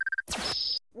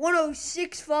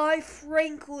106.5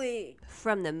 Franklin.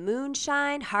 From the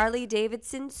Moonshine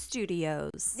Harley-Davidson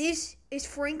Studios. This is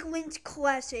Franklin's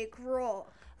Classic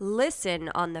Rock. Listen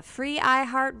on the free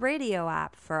iHeartRadio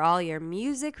app for all your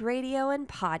music, radio, and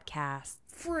podcasts.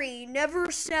 Free never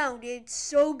sounded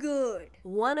so good.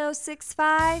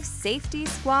 106.5 Safety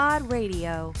Squad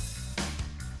Radio.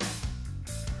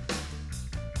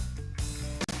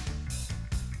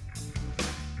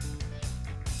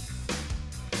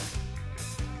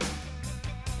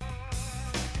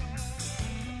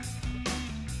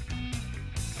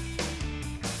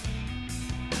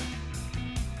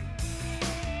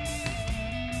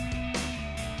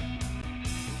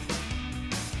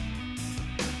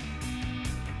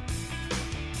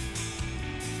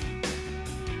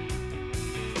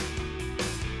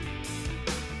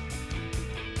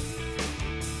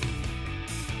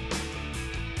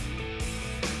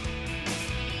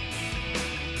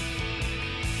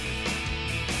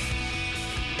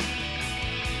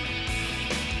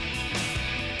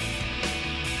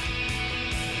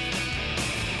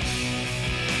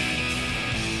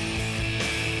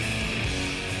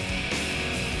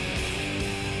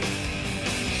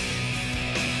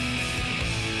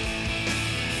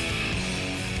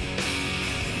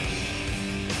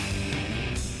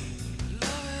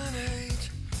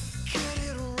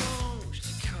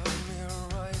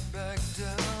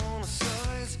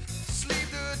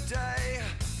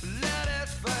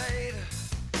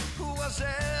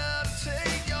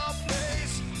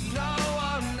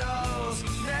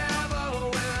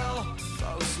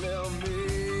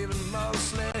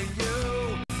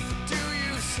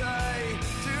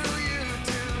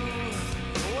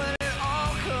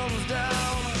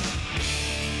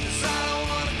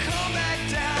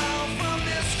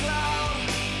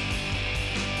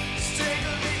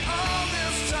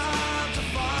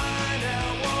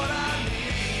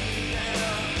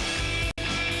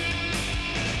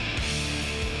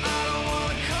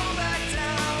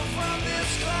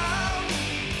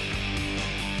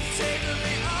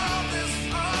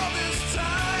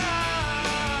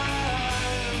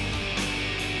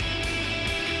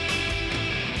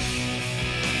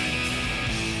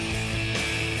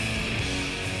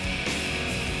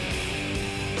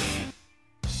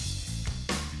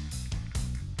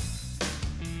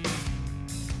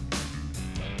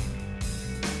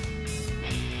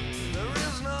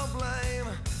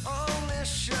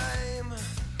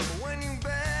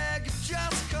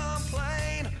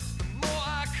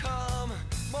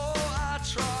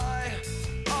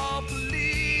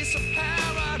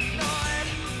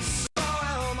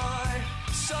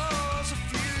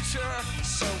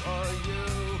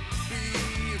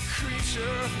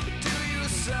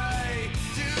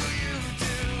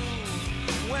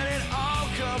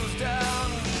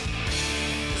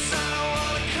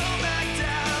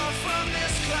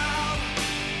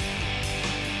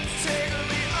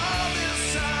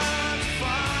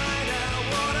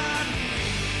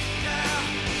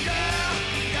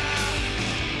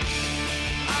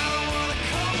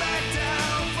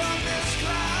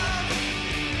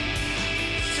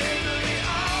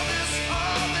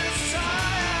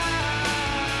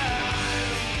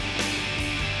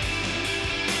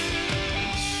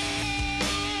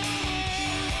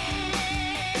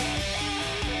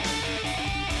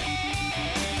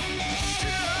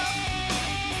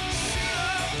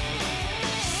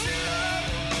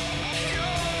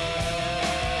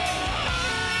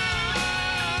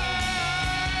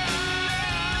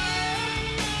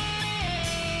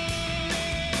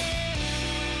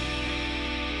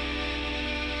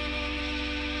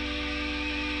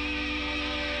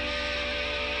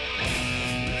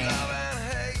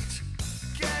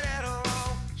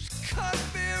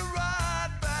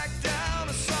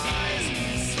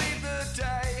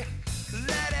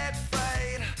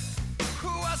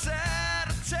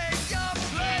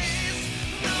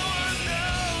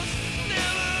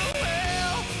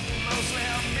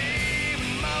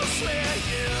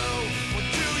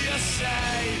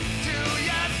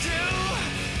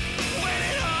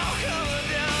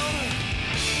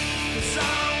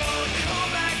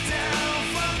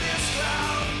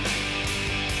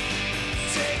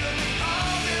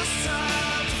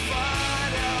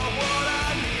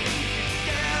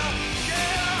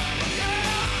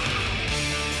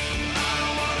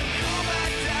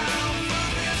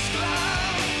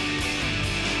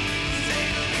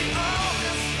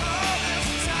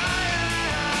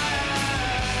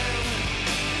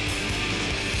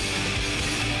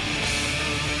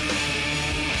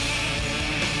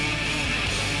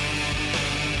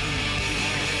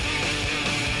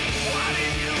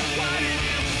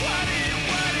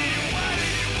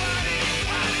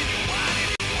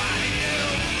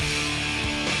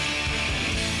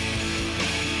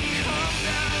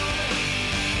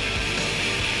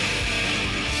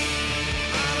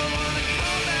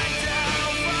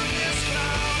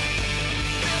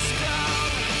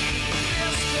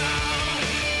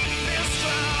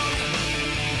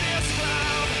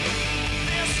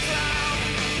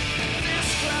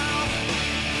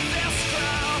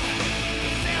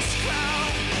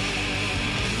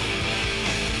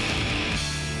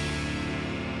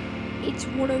 It's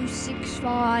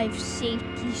 106.5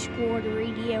 Safety Squad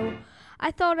Radio.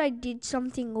 I thought I did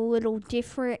something a little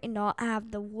different and not have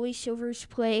the voiceovers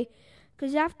play,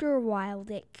 because after a while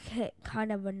they get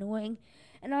kind of annoying,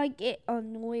 and I get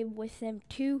annoyed with them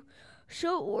too.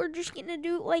 So we're just going to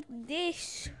do it like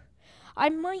this. I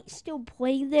might still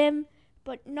play them,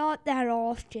 but not that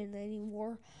often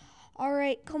anymore.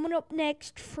 Alright, coming up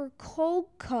next for Cold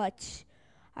Cuts,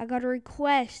 I got a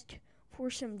request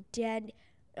for some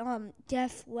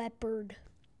Def Leppard.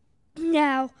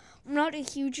 Now, I'm not a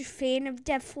huge fan of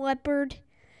Def Leppard,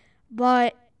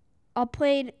 but I'll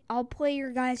play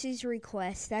your guys'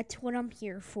 request. That's what I'm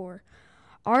here for.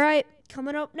 Alright,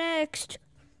 coming up next,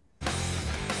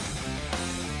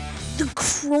 The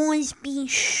Crosby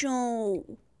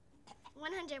Show.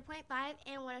 100.5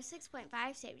 and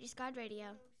 106.5 Safety Squad Radio.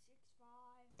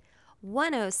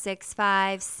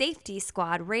 106.5 Safety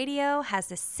Squad Radio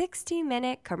has a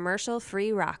 60-minute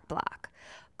commercial-free rock block.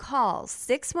 Call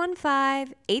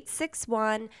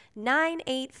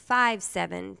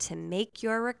 615-861-9857 to make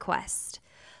your request.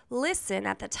 Listen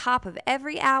at the top of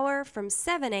every hour from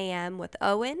 7 a.m. with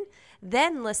Owen,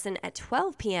 then listen at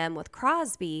 12 p.m. with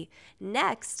Crosby.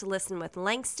 Next, listen with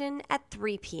Langston at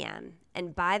 3 p.m.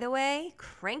 And by the way,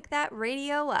 crank that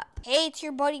radio up. Hey, it's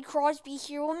your buddy Crosby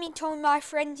here. Let me tell my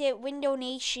friends at Window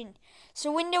Nation.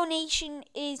 So Window Nation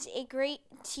is a great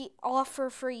offer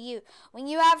for you. When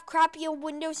you have crappy old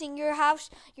windows in your house,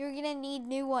 you're going to need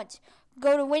new ones.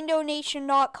 Go to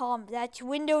windownation.com. That's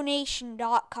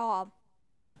windownation.com.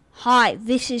 Hi,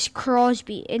 this is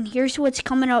Crosby, and here's what's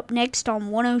coming up next on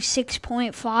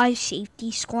 106.5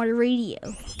 Safety Squad Radio.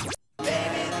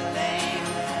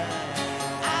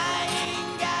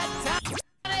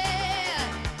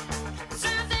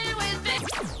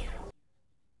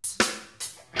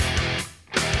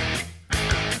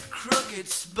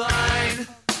 Spine.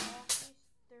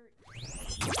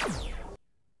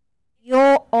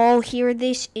 You'll all hear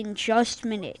this in just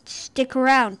minutes. Stick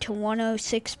around to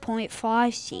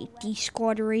 106.5 Safety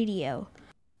Squad Radio.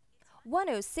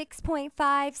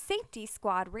 106.5 Safety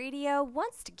Squad Radio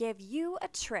wants to give you a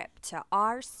trip to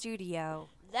our studio.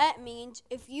 That means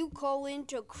if you call in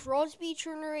to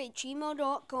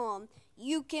crosbyturner@gmail.com,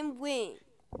 you can win.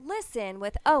 Listen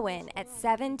with Owen at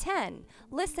 7:10.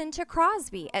 Listen to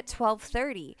Crosby at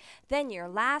 12:30. Then your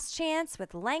last chance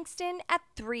with Langston at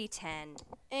 3:10.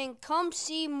 And come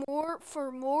see more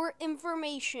for more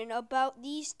information about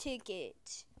these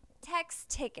tickets. Text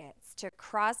tickets to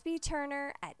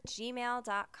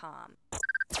crosbyturner@gmail.com.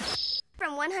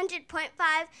 From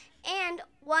 100.5 and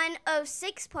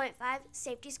 106.5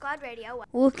 Safety Squad Radio.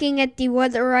 Looking at the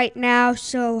weather right now,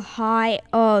 so high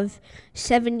of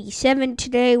 77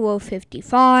 today, low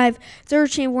 55.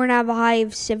 Thursday, we're going to have a high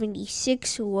of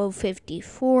 76, low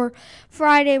 54.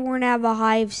 Friday, we're going to have a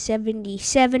high of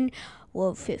 77,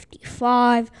 low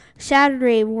 55.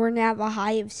 Saturday, we're going to have a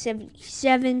high of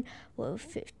 77, low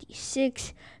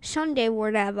 56. Sunday,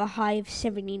 we're going to have a high of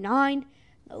 79,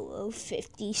 low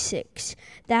 56.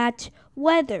 That's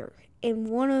weather in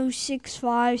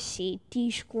 106.5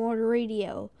 Safety Squad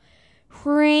Radio.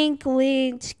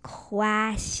 Franklin's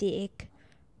classic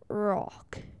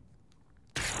rock.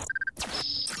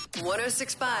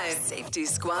 106.5 Safety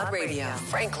Squad Radio.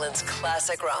 Franklin's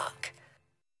classic rock.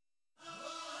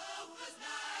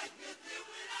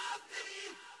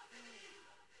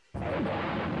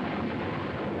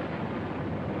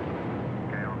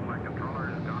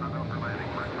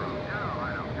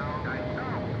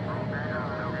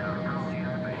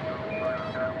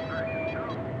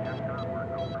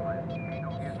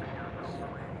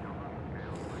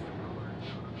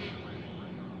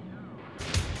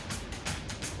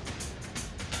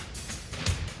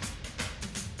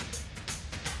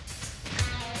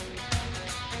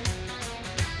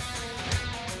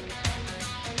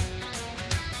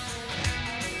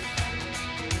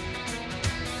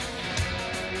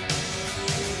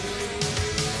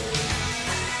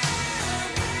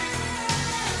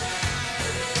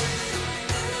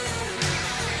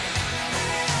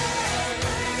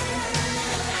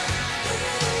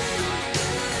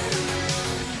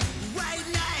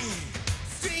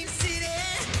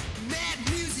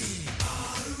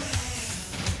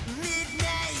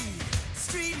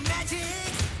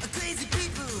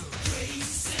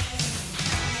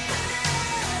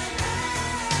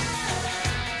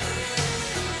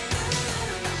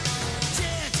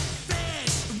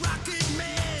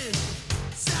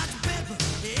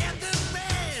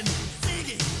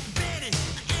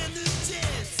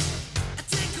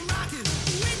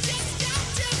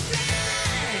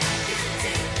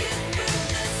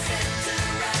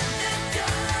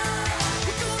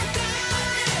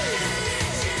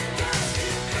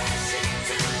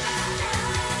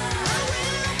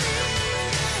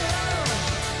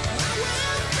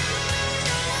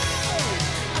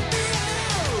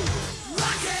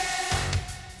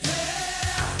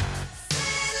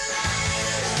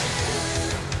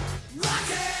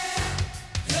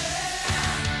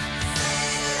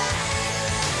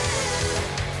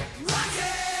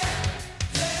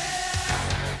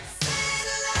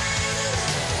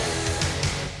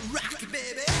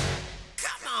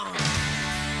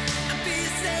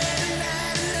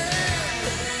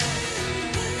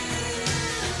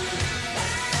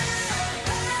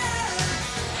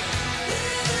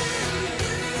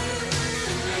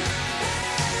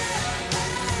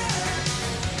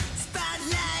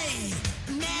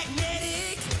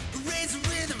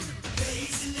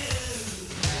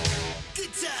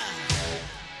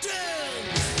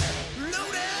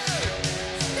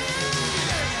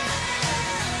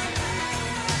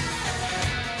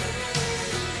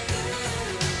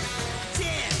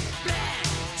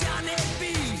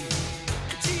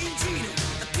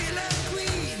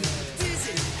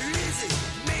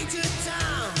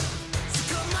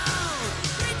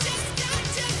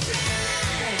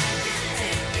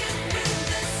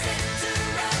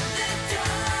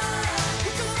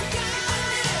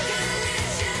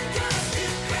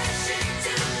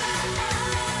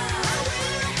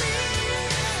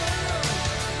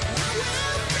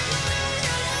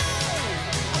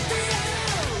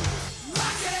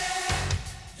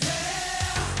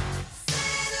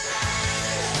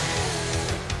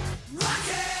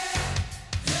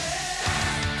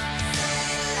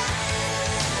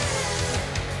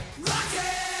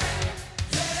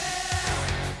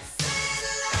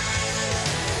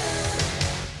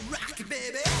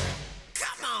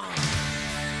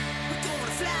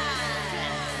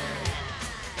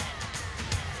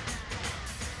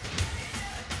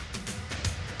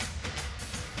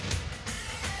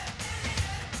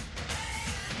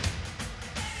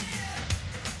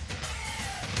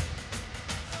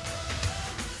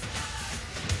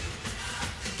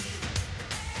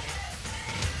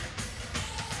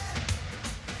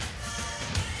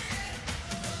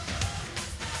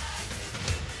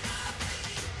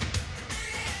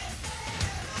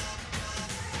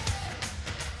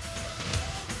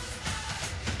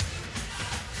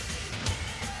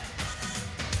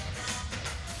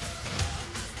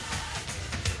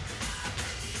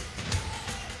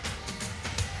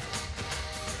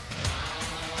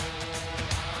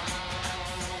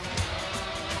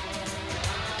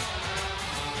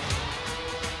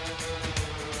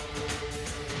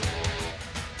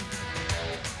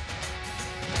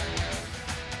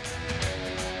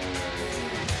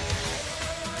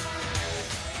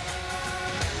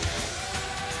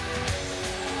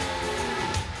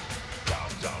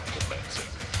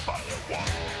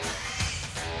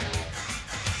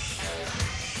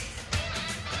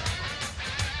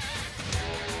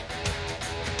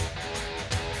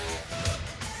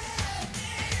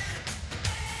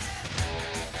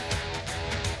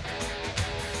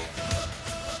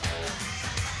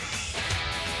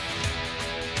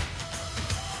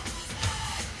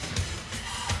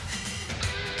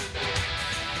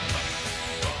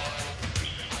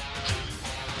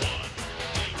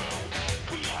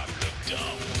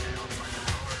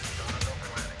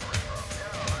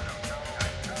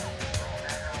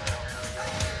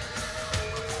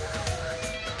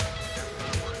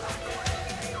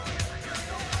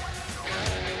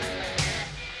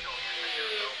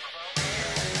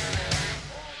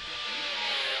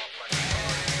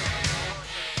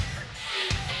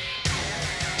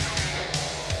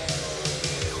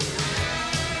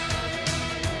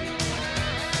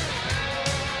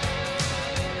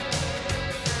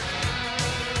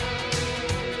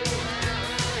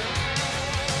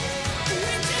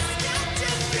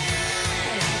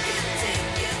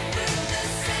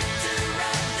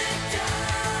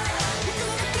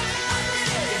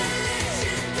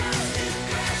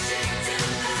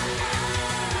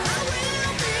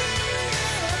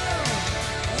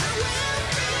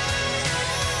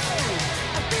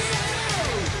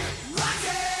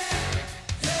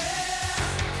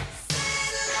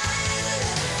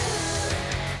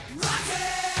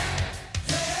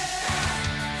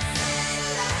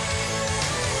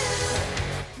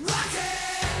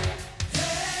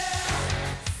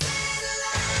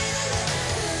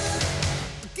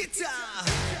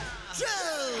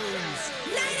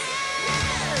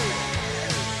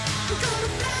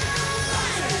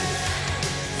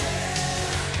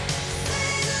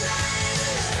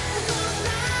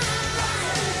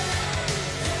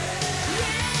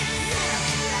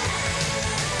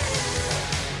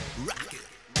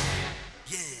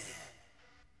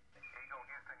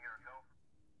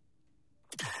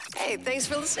 Hey, thanks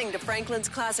for listening to Franklin's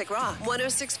Classic Rock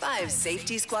 106.5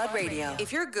 Safety Squad Radio.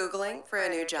 If you're Googling for a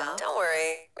new job, don't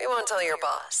worry. We won't tell your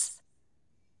boss.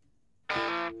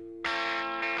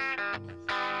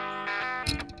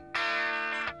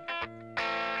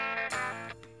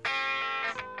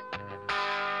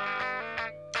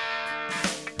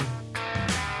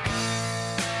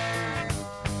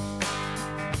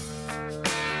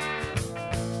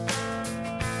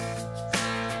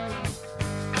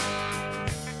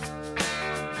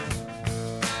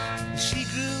 She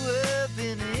grew up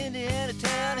in an Indiana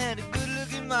town, had a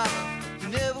good-looking mama who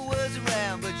never was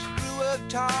around, but she grew up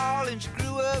tall and she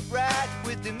grew up right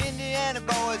with them Indiana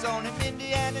boys on an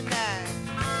Indiana night.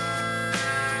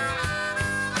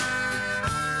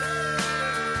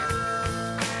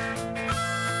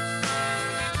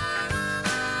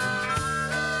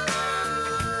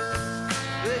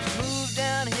 But she moved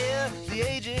down here at the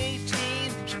age of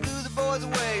 18. She blew the boys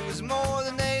away, it was more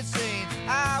than they'd seen.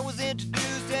 I was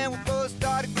introduced and we both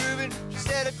started grooving. She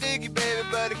said, I dig you, baby,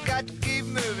 but I got to keep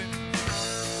moving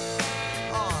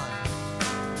on.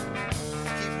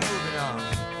 Keep moving on.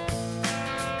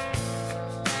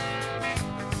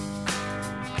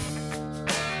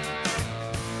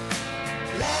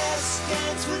 Last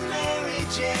dance with Mary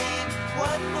Jane.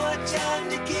 One more time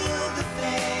to kill the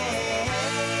pain.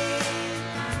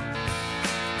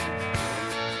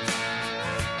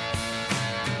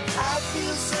 I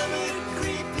feel summer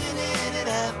creeping in and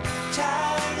I'm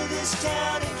tired of this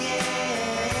town again.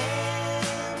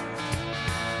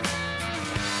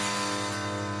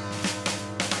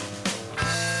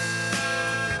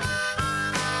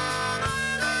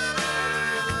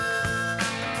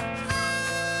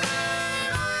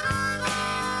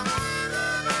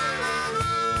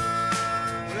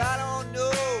 Well, I don't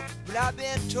know, but I've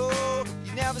been told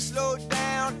you never slow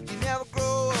down, you never grow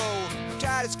old. I'm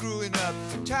tired of screwing up,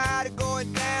 I'm tired of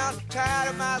going down, I'm tired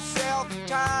of myself, I'm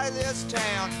tired of this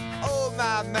town. Oh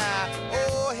my,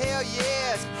 oh hell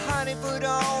yes. Honey, put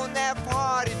on that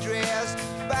party dress,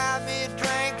 buy me a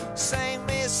drink, sing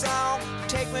me a song,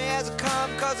 take me as I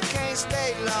come, cause I can't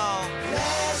stay long.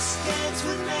 Last dance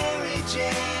with Mary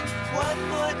Jane, one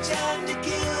more time to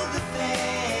kill the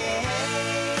pain.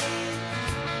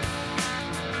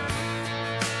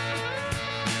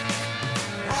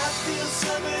 I feel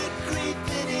summer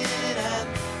creeping in, I'm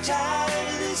tired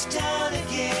of this town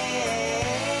again.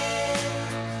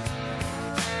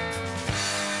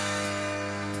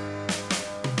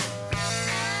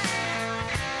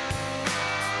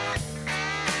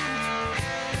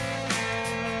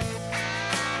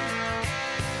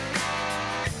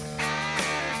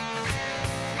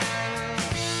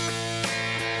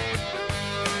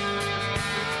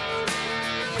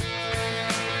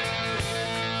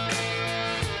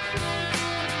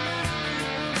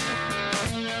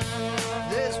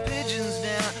 There's pigeons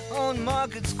down on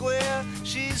Market Square.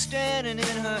 She's standing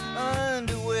in her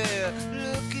underwear,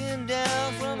 looking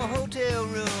down from a hotel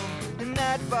room. The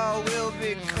nightfall will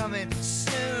be coming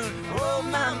soon. Oh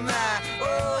my,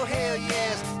 oh hell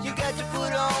yes. You got to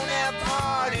put on that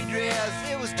party dress.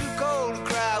 It was too cold to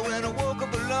cry when I woke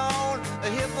up alone. I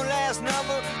hit my last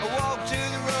number, I walked to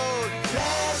the road.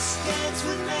 Last dance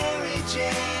with Mary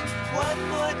Jane, one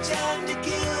more time to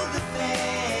kill the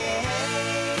pain.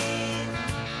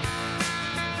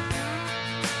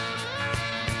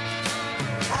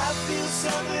 I feel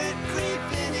summer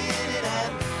creeping in and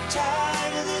I'm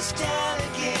tired of this town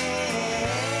again.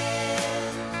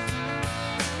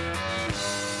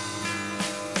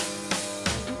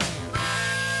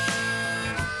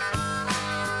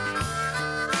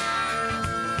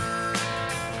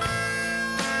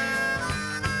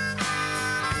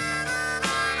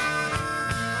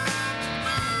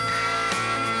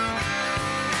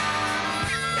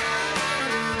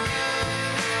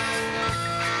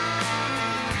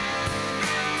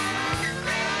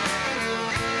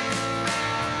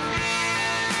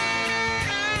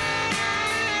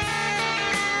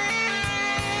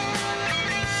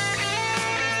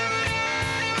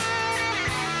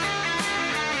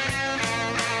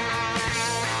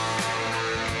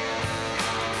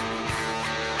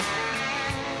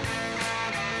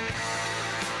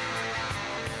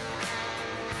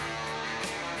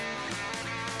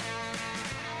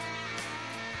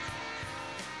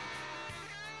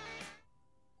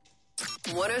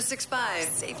 .1065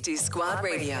 Safety Squad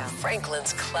Radio,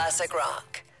 Franklin's Classic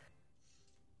Rock.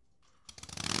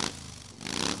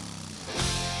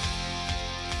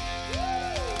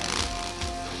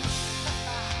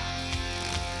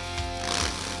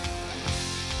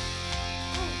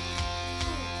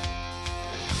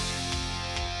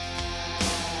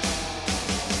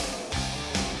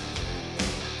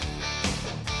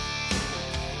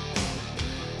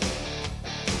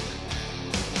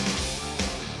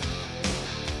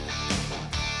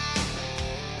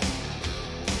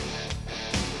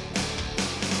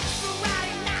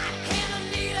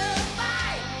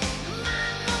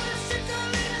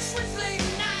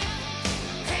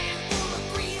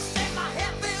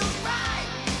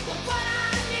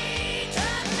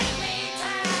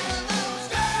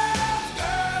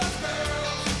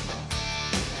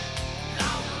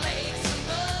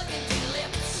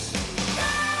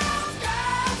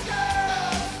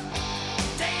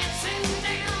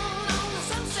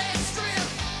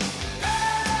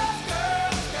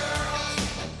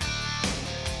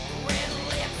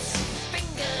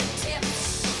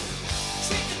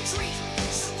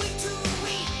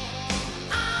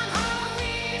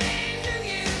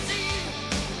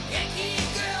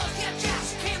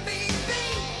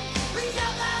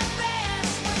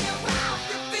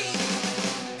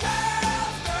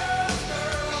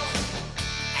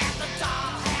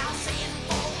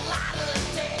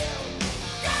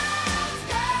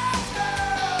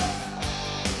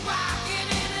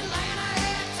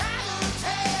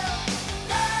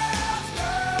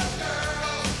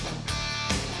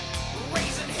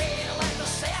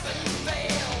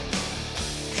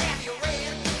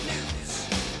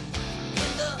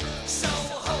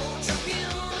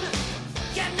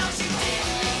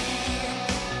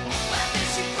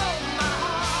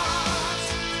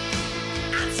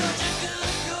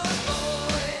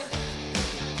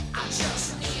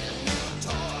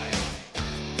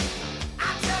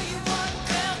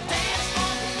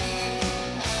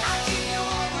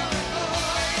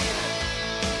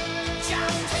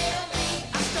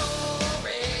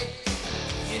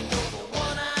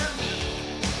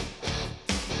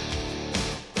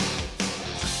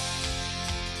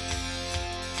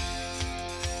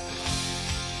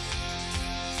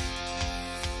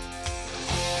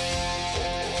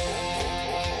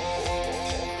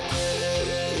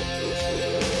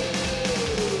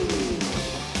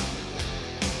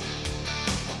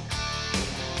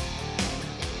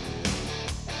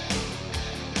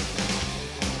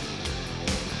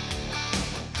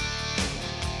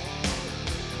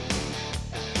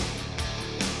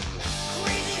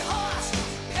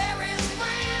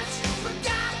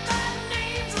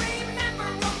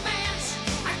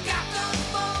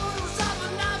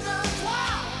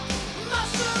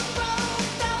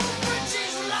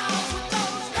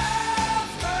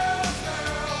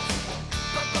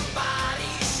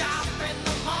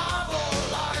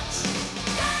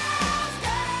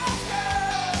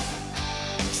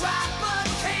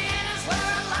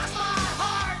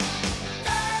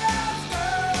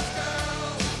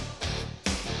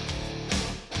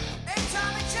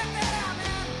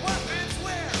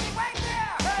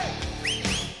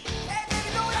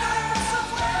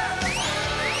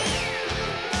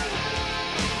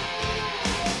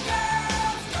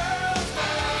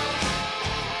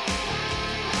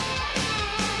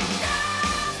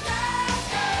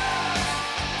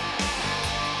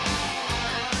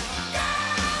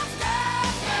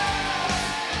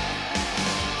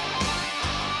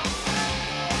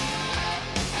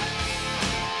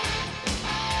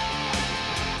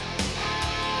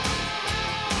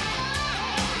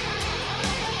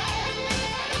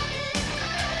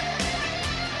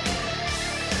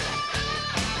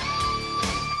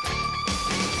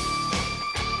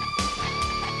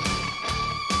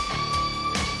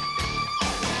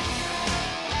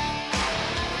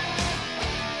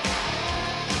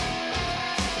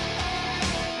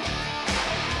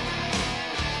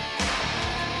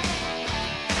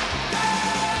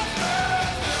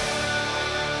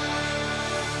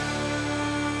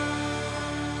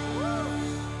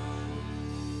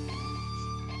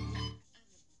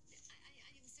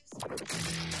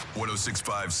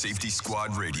 1065 Safety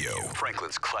Squad Radio,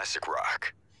 Franklin's Classic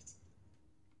Rock.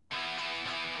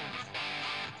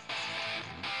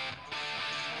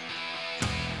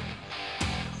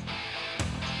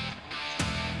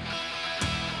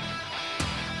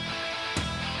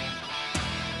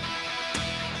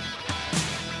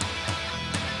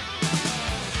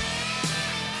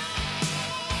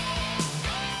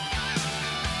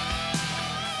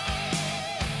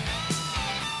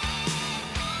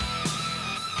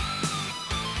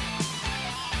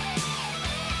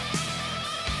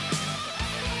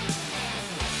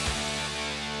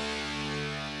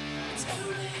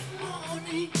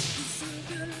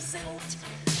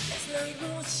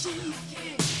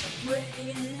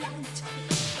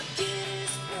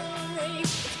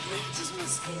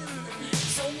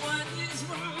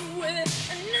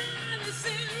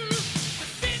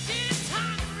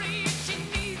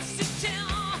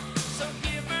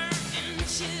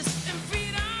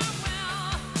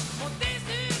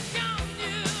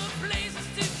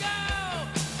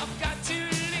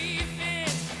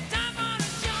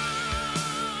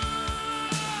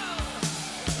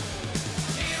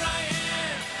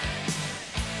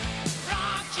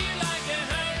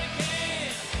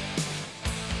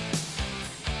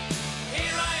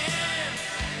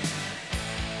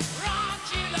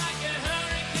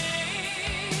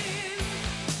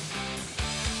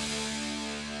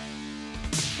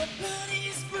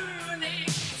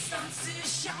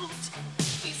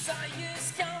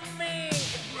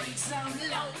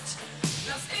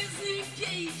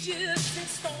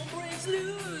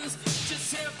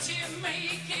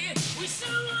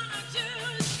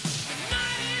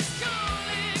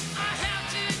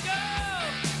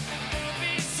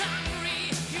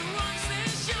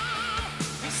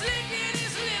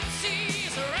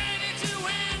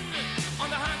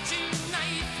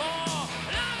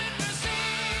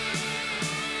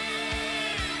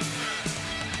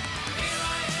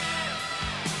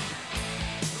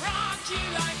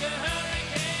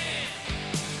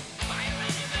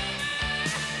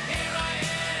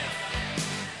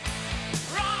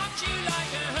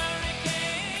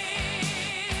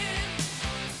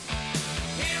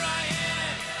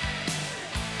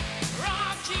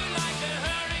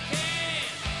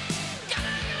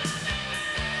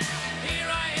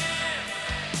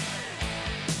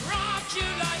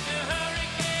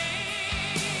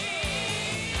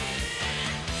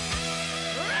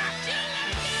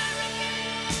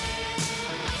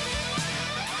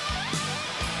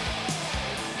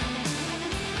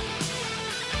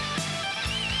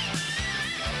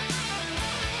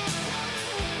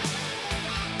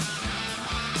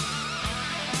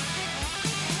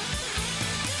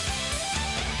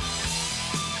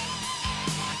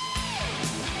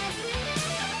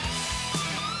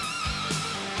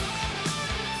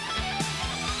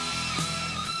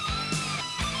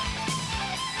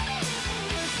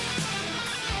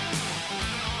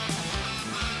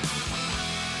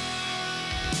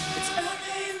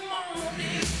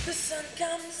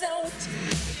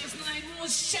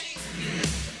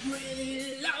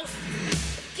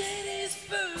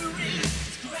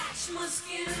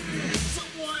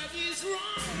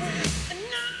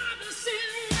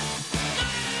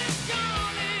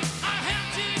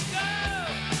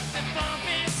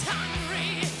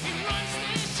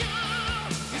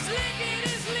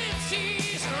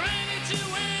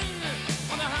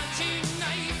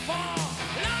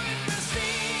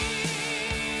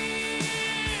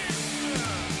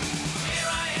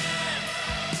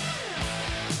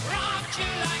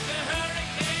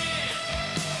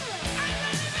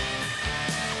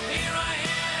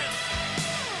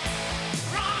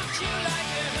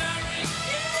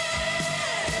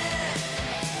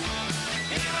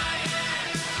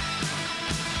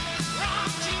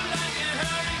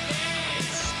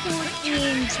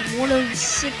 Franklin's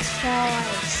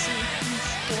 1065 Safety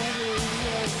Squad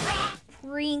Radio,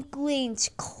 Franklin's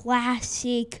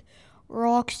classic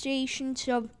rock station.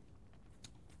 So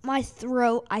my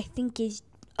throat, I think, is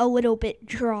a little bit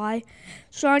dry.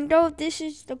 So I know this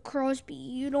is the Crosby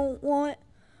you don't want,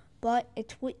 but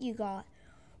it's what you got.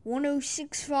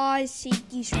 1065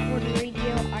 Safety Squad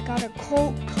Radio. I got a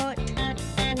cold cut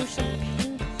for some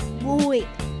Pink Floyd.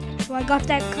 So I got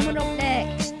that coming up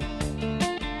next.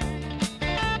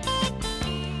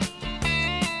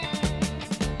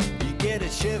 Get a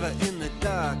shiver in the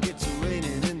dark, it's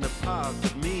raining in the park,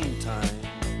 but meantime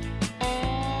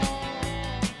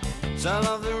sound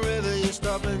of the river, you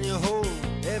stop and you hold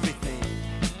everything.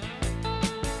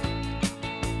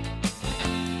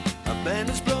 A band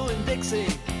is blowing Dixie,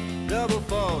 double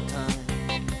fall time.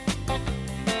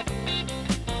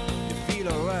 You feel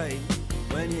alright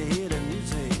when you hear the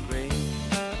music ring.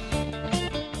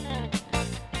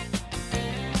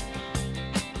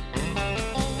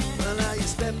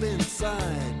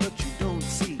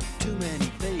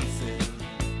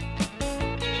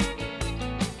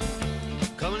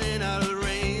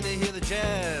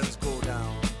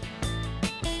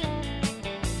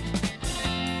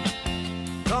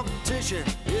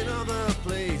 preaching in other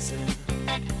places.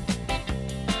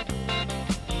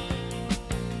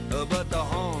 But the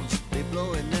horns, they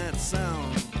blowing that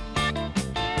sound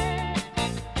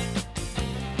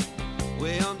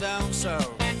way on down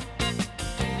south,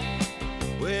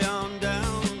 way on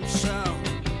down south,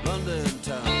 London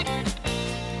town.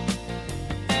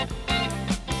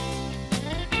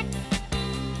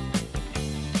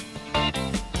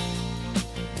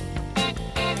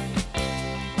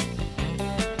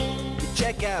 You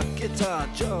check out Guitar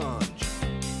George,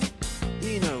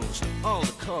 he knows all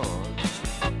the chords.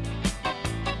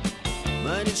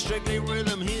 But it's strictly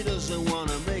rhythm, he doesn't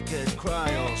wanna make it cry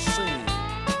or sing.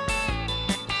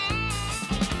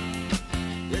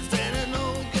 If then an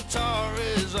old guitar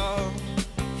is all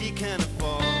he can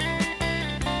afford,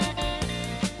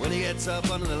 when he gets up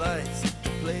under the lights to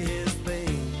play his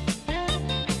thing.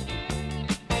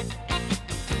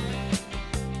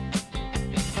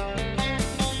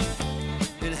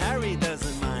 And Harry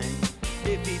doesn't mind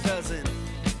if he doesn't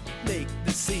make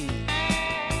the scene.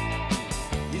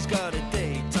 He's got a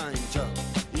daytime job,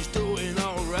 he's doing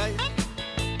alright.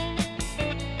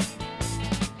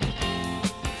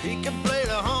 He can play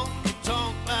the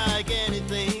honky-tonk like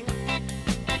anything,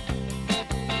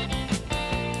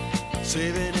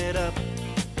 saving it up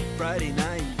Friday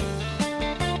night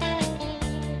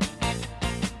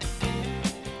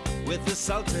with the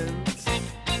Sultans,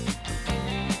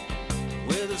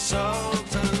 with the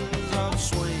Sultans of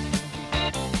Swing.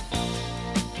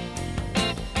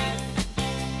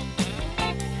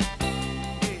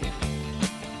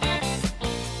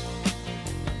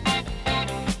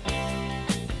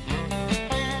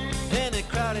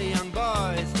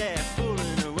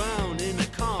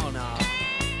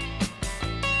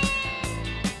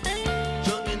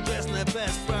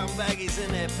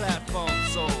 In their platform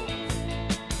soul,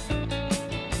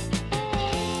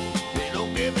 they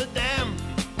don't give a damn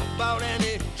about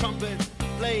any trumpet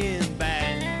playing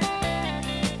band.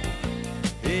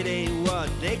 It ain't what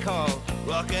they call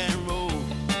rock and roll.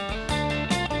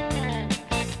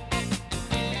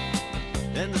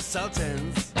 And the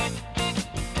Sultans,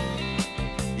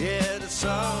 yeah, the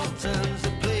Sultans,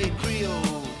 they play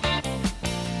Creole.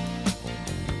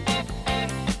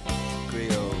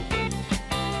 Creole.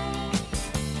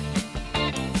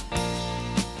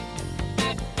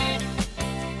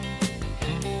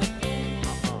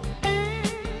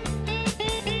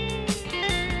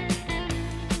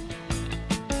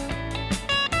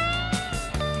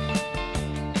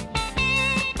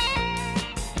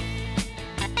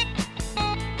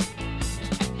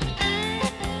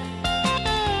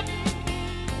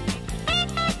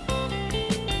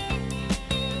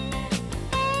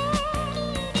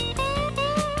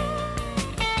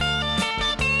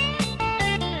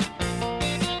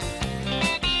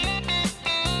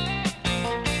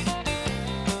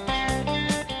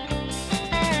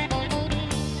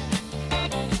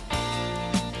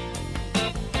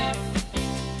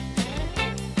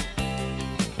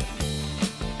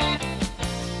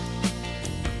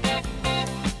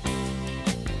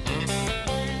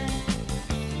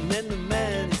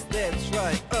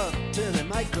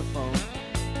 Microphone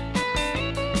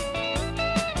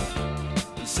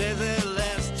and says it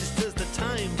lasts just as the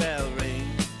time bell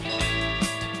rings.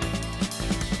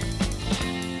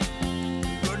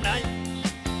 Good night,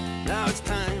 now it's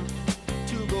time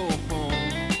to go home.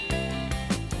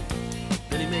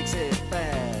 Then he makes it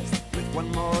fast with one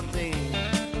more thing.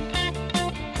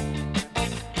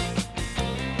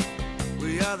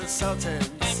 We are the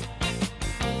Sultans,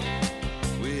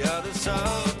 we are the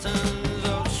Sultans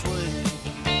of Swing.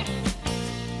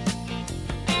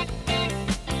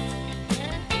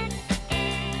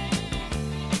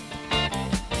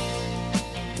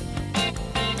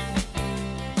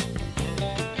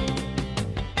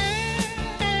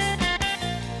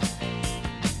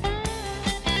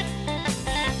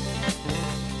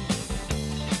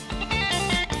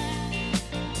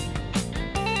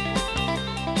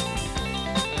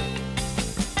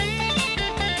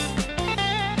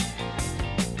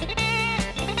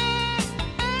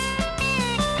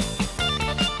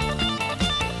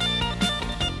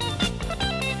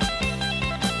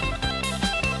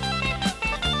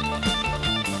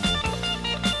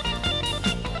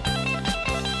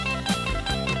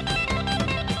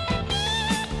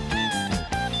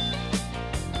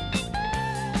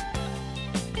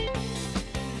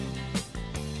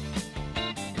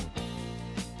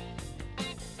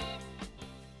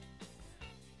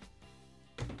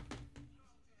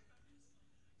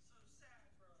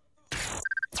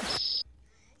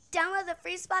 Download the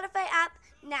free Spotify app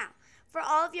now for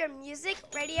all of your music,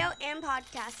 radio, and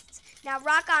podcasts. Now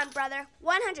rock on, brother.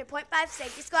 100.5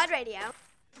 Safety Squad Radio.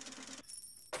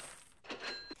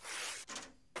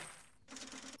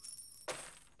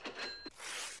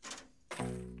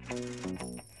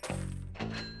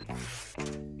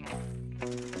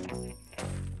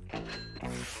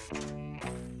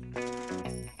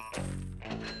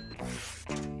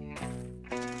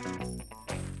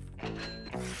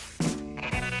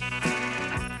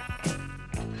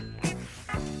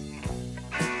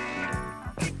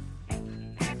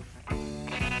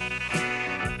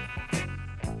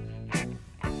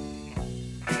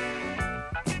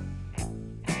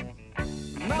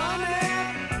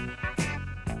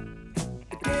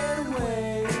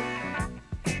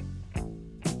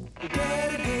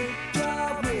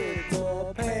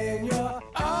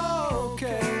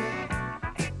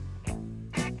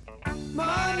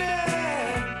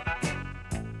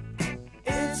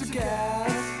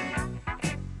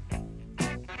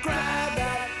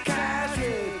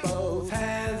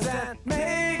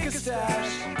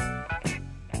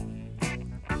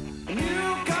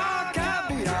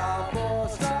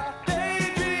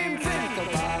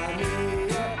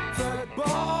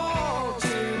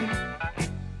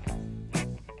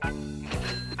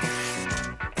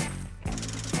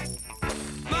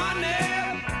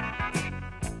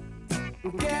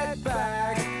 Get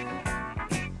back.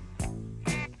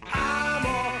 I'm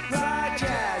alright,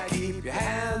 Jack. Keep your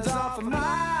hands off of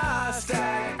my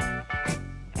stack.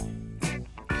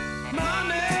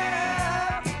 Money,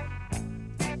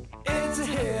 it's a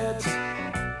hit.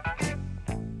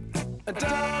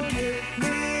 Don't get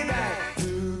me back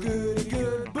to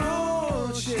good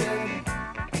bullshit.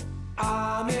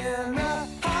 I'm in the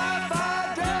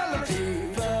high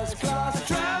fidelity first class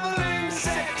traveling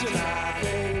section. I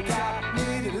think I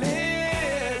need a lift.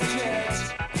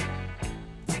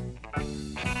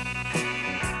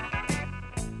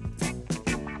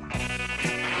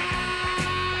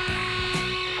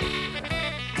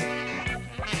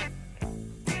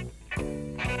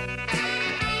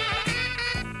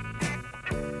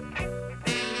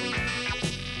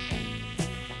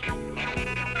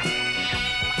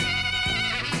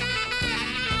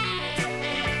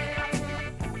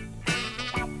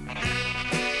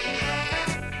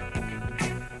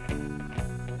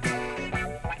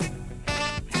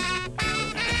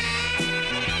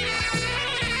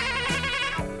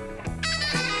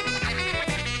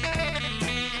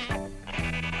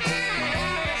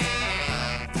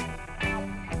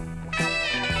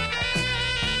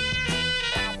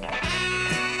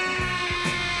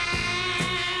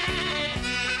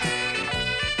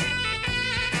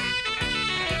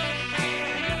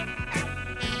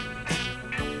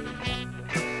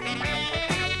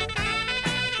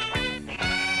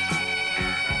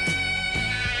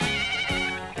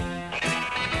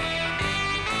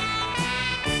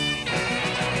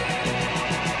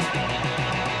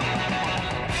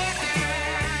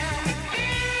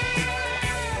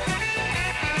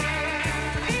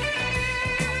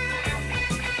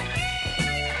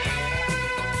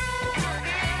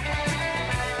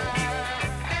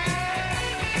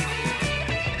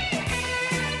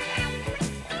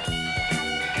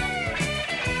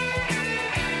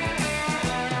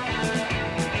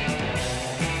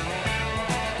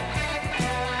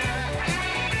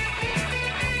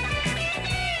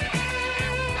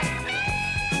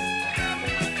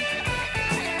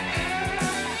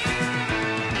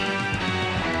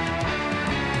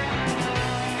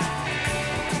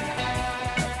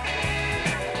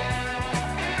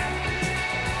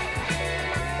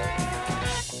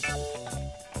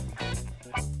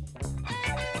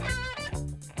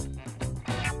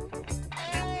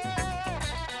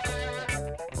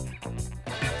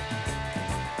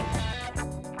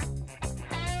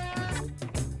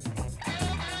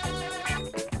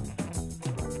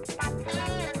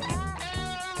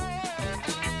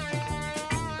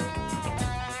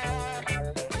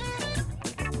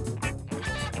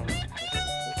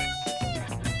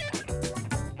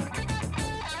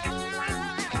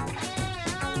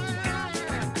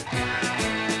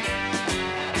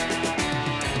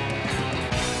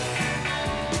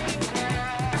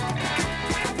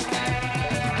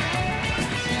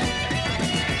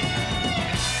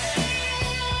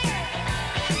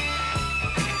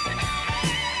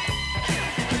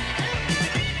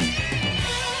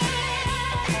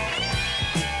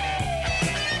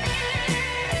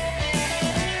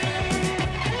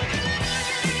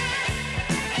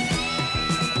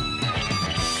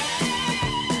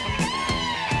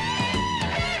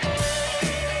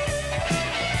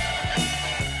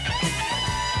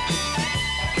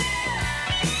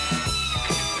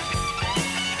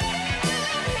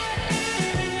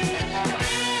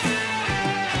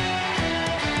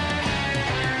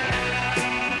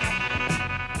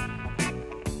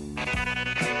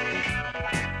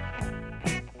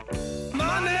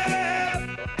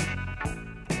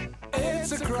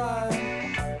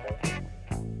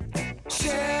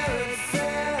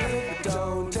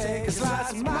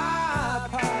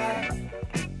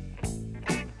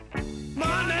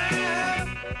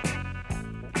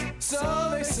 so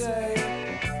they say,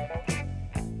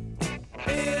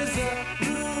 is the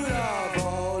root of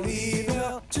all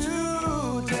evil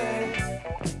today.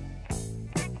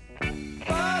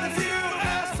 But if you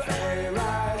ask for a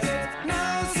rise, it's no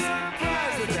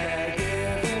surprise that they're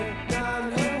giving none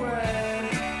away,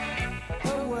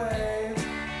 away,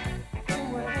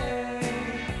 away,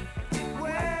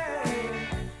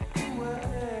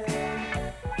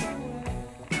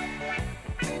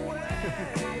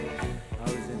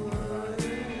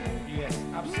 Yes,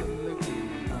 absolutely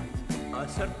right. I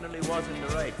certainly was in the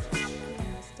right. I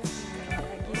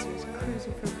guess it was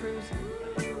cruising for bruising.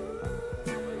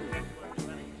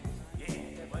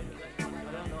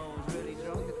 I don't know, I was really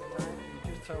drunk at the time. He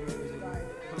just told me it was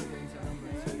plugged into number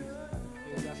 2.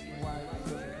 He was asking why he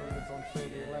wasn't coming up on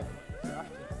 3011. So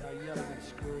after I yelling and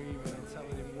screaming and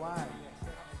telling him why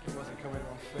he wasn't coming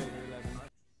up on 3011.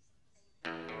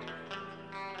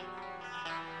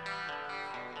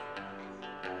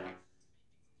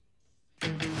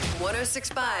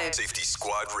 106.5 Safety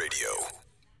Squad Radio.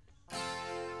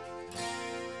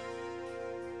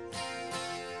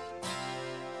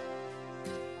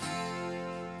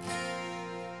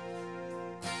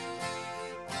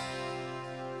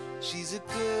 She's a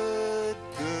good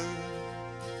girl,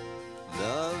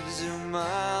 loves her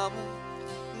mama,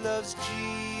 loves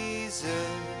Jesus,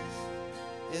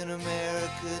 in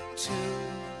America too.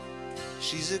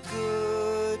 She's a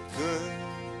good girl,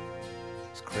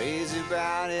 is crazy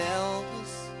about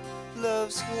Elvis,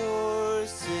 loves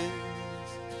horses,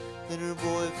 and her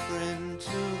boyfriend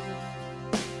too.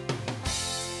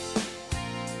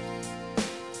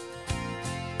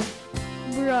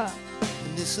 Bruh,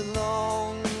 And it's a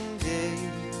long day,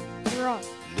 bruh.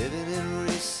 living in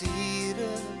Reseda.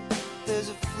 There's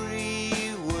a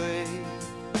freeway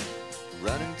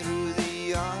running through the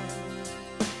yard,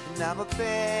 and I'm a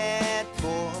bad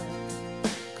boy,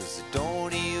 'cause I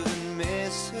don't even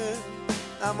miss her.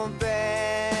 I'm a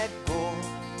bad boy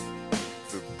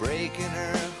for breaking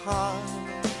her heart.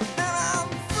 And I'm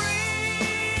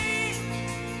free,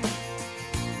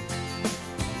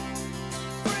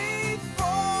 free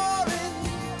falling.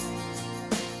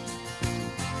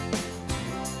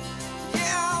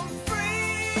 Yeah, I'm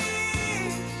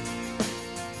free,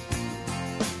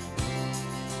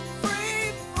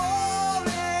 free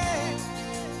falling.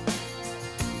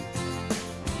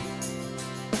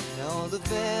 And all the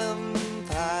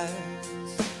vampires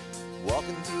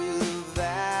walking through the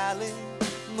valley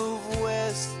move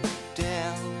west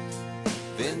down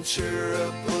Ventura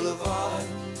Boulevard,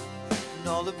 and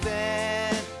all the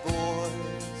bad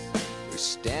boys are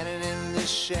standing in the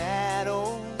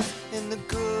shadows, and the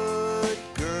good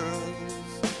girls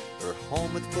are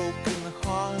home with broken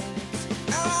hearts.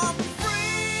 And I'm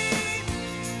free,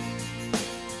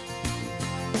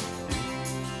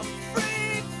 I'm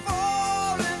free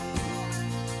falling.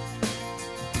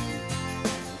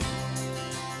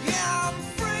 Yeah, I'm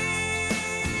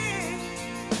free,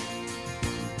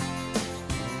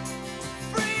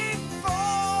 free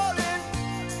falling.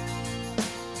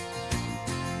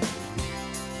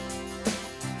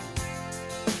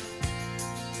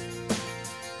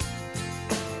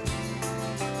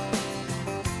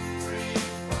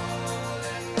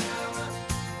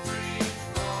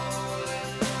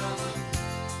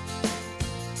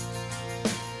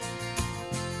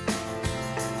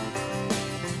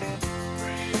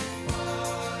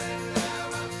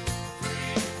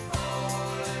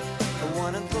 I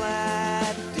wanna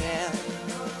glide down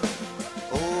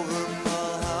over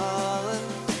Mulholland.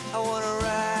 I wanna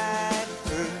ride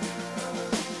her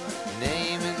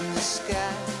name in the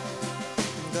sky.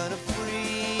 I'm gonna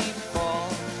free fall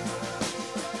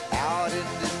out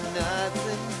into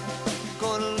nothing.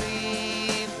 Gonna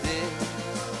leave this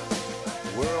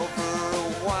world for a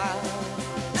while.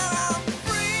 And I'm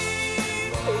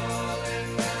free, falling,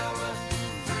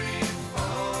 free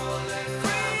falling,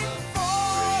 free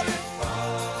falling,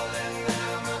 falling.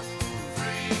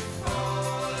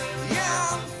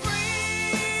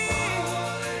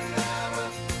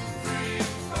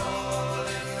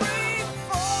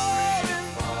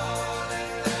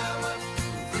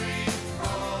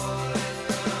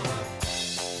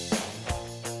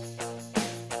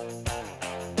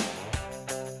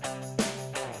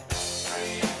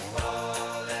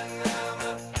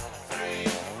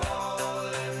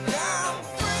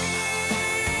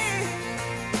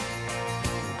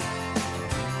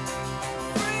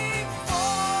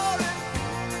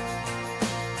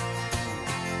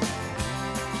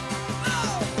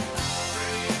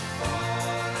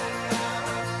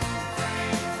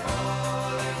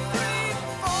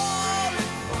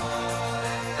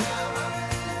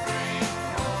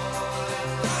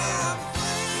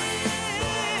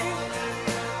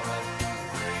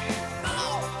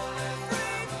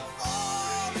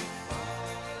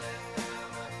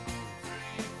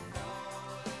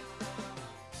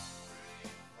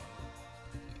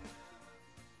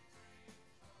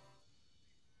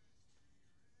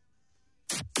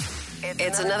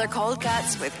 It's another Cold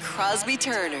Cuts with Crosby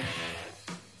Turner.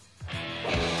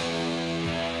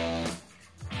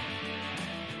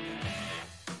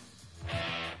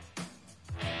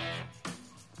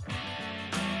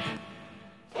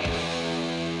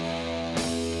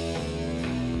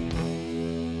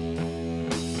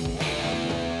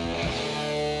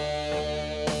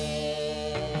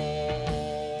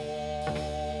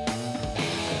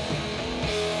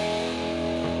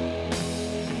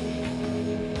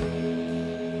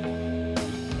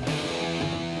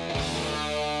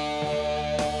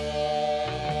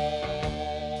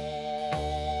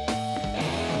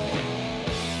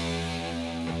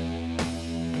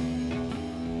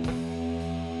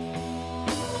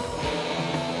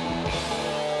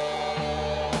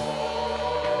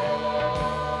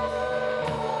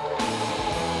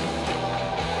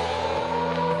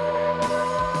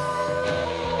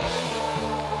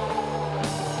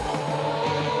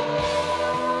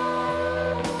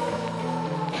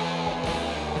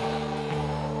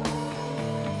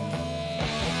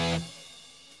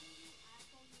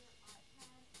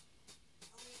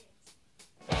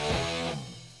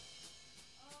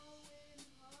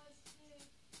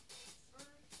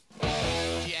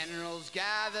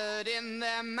 Gathered in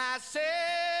their masses,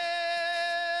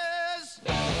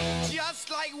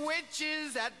 just like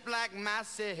witches at black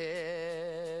masses.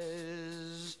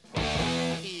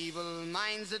 Evil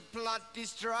minds that plot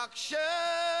destruction,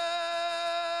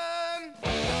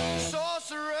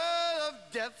 sorcerer of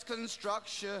death's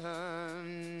construction.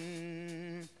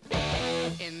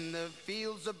 In the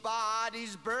fields of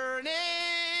bodies burning,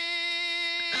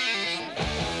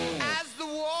 as the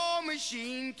war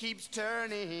machine keeps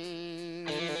turning,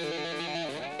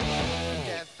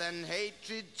 death and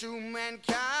hatred to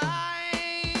mankind,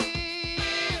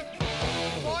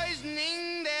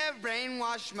 poisoning their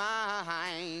brainwashed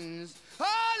minds.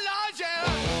 Oh Lord, yeah.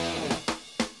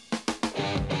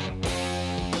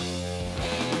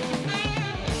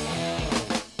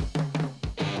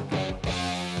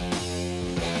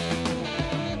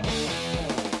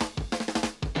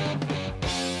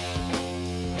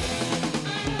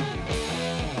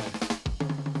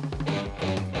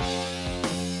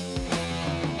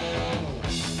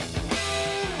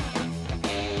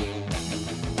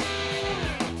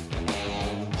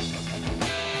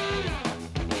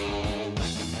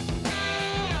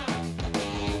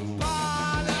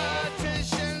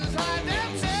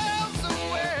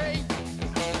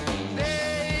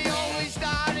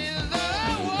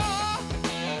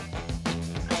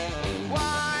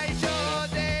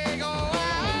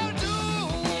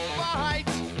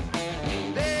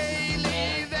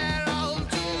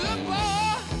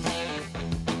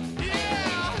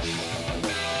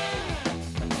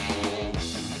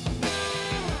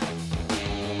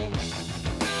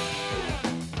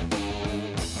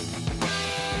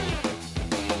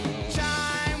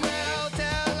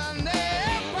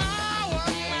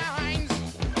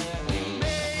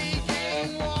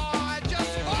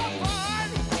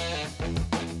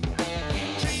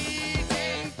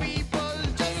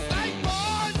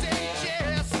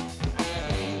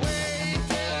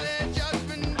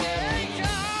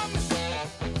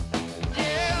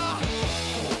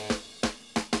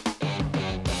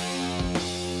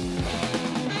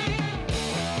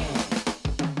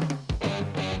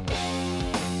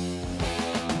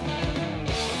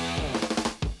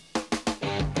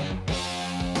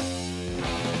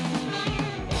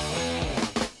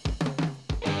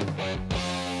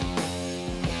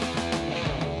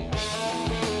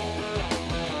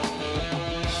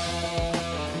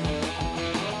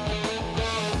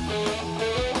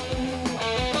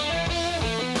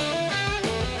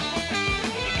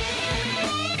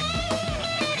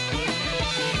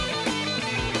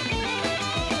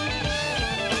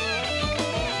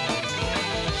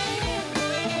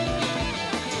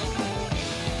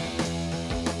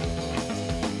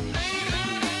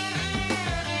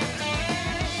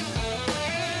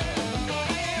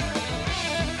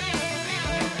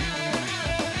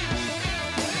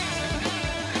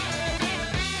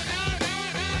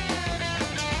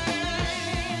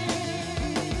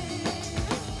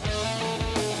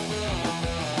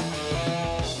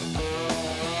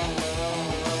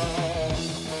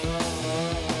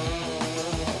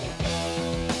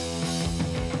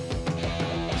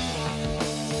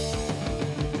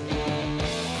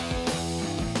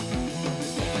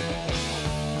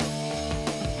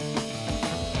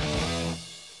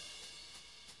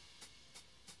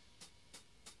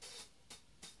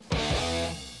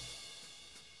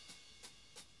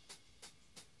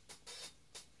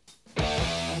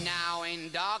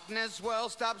 Darkness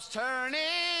world stops turning,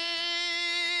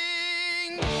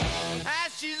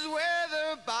 ashes where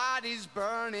the body's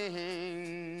burning.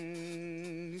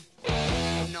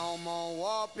 No more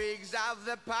war pigs have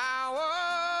the power,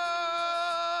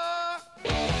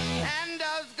 and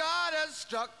as God has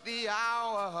struck the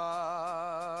hour,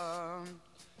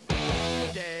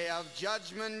 day of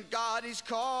judgment God is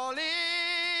calling.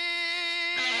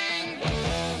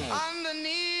 On the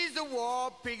knees the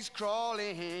war pigs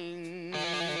crawling,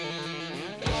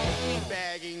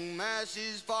 begging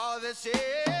mercies for the sins.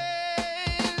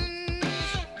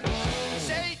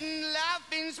 Satan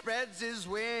laughing spreads his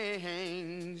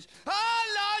wings. Oh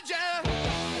Lord, yeah.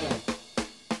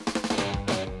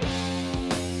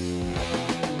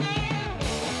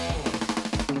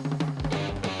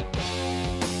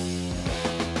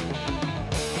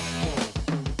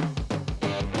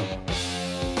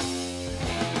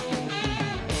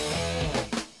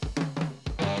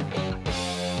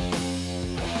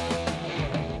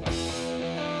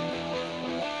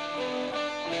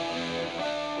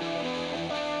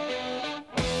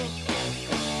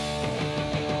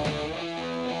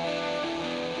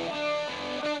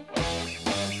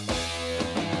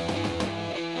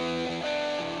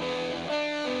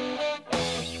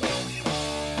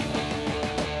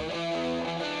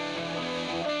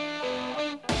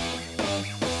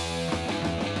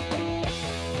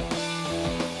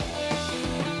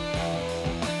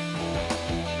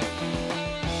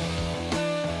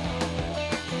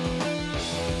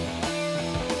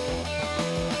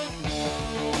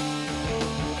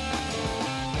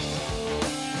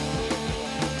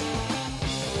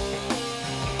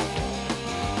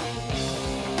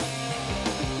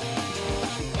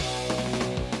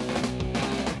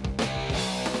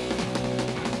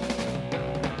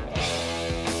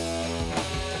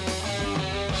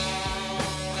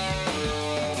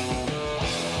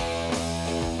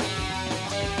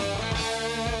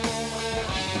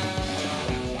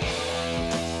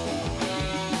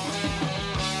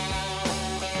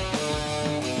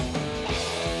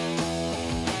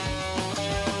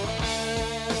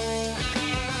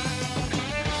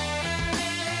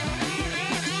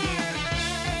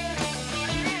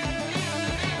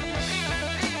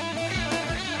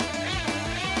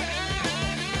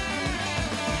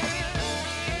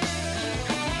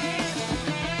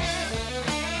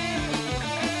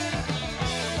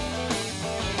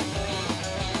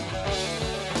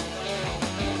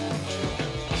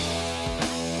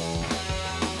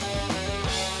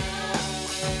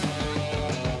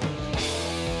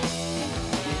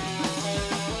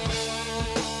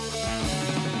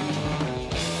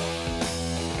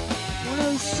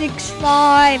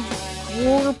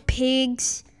 War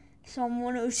Pigs, some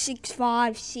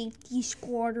 106.5 Safety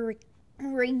Squad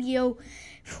Radio,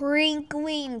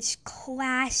 Franklin's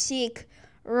classic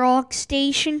rock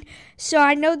station. So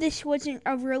I know this wasn't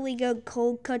a really good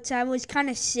cold cuts. I was kind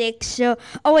of sick, so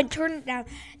and turn it down.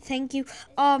 Thank you.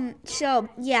 So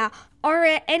yeah. All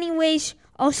right. Anyways,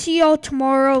 I'll see y'all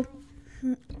tomorrow.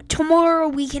 Tomorrow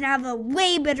we can have a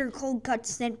way better cold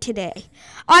cuts than today.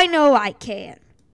 I know I can.